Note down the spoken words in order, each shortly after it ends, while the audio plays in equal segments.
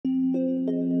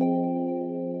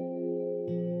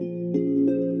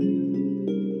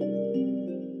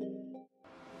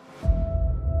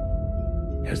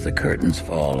As the curtains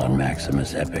fall on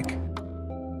Maximus' epic,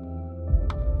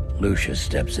 Lucius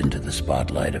steps into the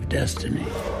spotlight of destiny.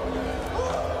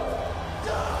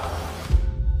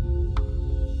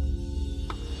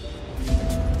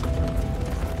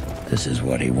 This is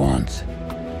what he wants.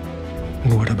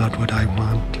 And what about what I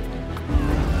want?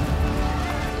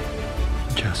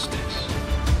 Justice.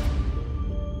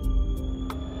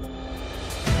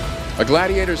 A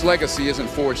gladiator's legacy isn't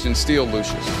forged in steel,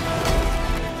 Lucius.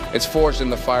 It's forged in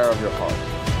the fire of your heart.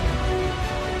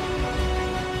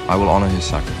 I will honor his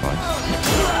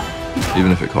sacrifice, even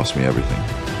if it costs me everything.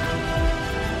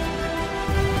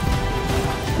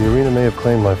 The arena may have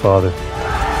claimed my father,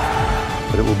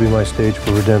 but it will be my stage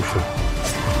for redemption.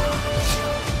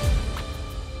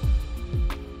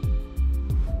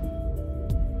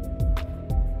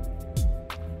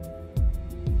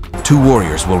 Two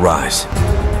warriors will rise.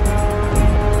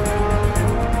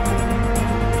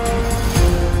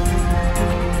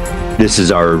 This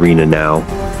is our arena now.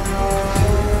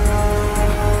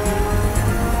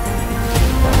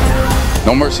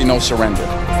 No mercy, no surrender.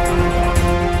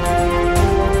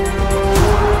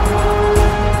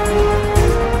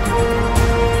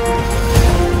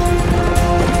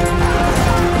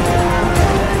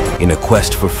 In a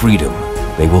quest for freedom,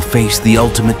 they will face the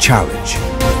ultimate challenge.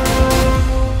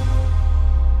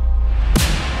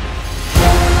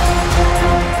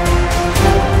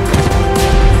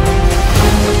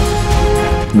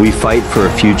 We fight for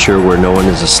a future where no one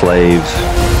is a slave.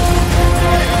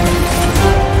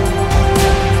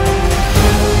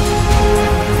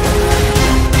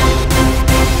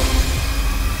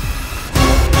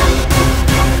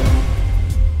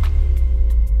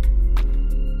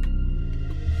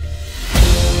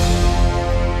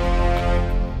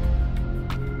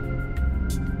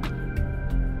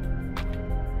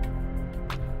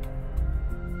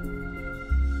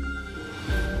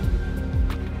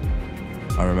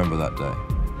 I remember that day.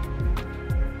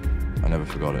 I never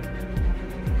forgot it.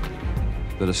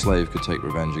 That a slave could take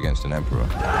revenge against an emperor.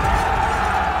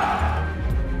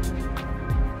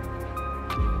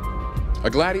 A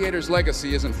gladiator's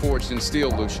legacy isn't forged in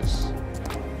steel, Lucius.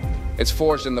 It's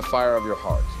forged in the fire of your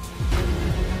heart.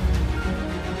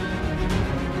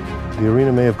 The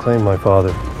arena may have claimed my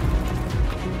father,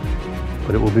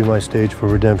 but it will be my stage for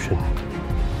redemption.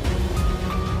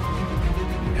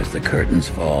 As the curtains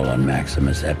fall on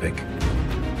Maximus' epic,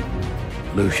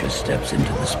 Lucius steps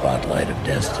into the spotlight of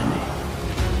destiny.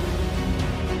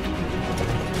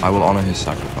 I will honor his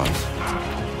sacrifice,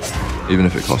 even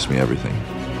if it costs me everything.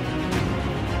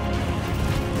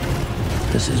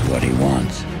 This is what he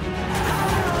wants.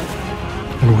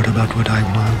 And what about what I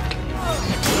want?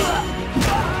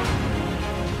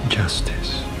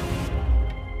 Justice.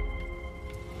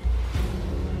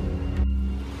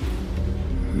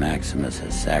 Maximus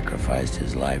has sacrificed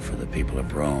his life for the people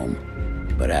of Rome,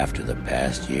 but after the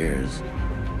past years,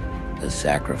 the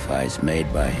sacrifice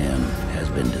made by him has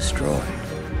been destroyed.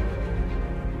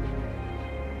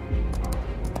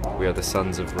 We are the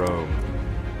sons of Rome.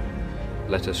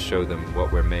 Let us show them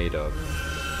what we're made of.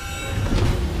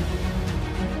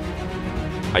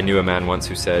 I knew a man once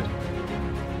who said,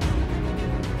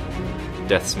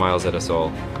 "Death smiles at us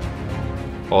all.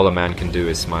 All a man can do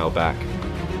is smile back."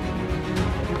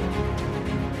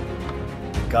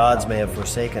 Gods may have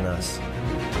forsaken us,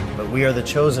 but we are the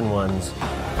chosen ones,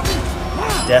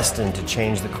 destined to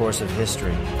change the course of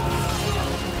history.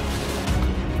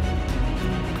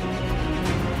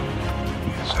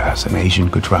 The assassination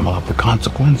could trammel up the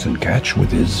consequence and catch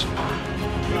with his...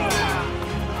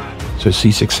 To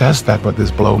see success, that but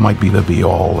this blow might be the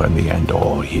be-all and the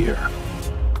end-all here.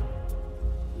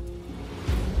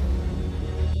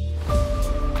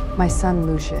 My son,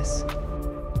 Lucius.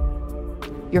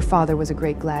 Your father was a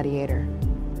great gladiator.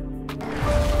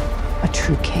 A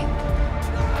true king.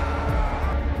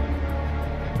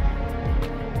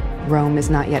 Rome is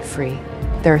not yet free.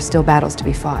 There are still battles to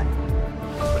be fought.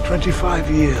 For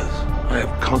 25 years, I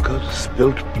have conquered,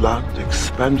 spilt blood,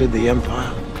 expanded the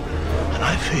empire, and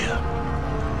I fear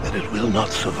that it will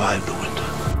not survive the winter.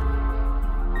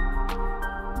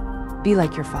 Be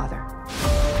like your father.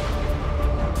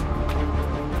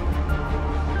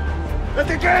 Let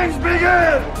the games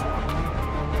begin!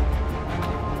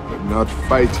 But not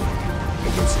fighting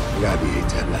against a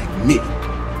gladiator like me.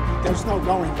 There's no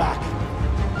going back.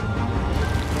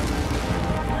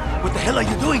 What the hell are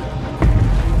you doing?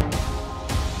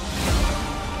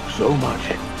 So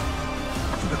much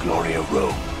for the glory of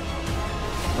Rome.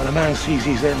 When a man sees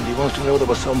his end, he wants to know there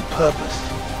was some purpose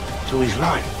to his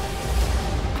life.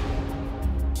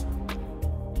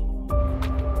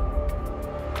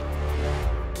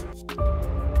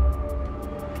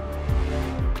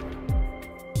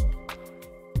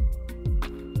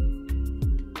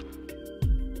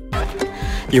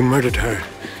 You murdered her.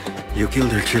 You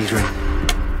killed her children.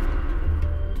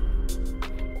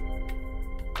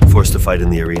 Forced to fight in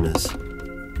the arenas,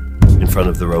 in front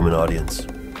of the Roman audience.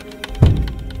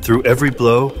 Through every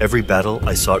blow, every battle,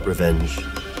 I sought revenge.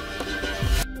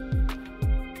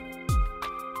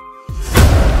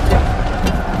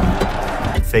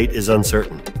 Fate is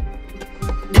uncertain.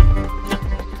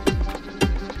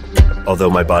 Although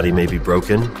my body may be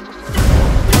broken,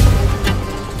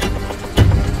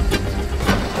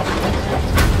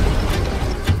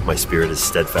 my spirit is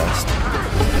steadfast.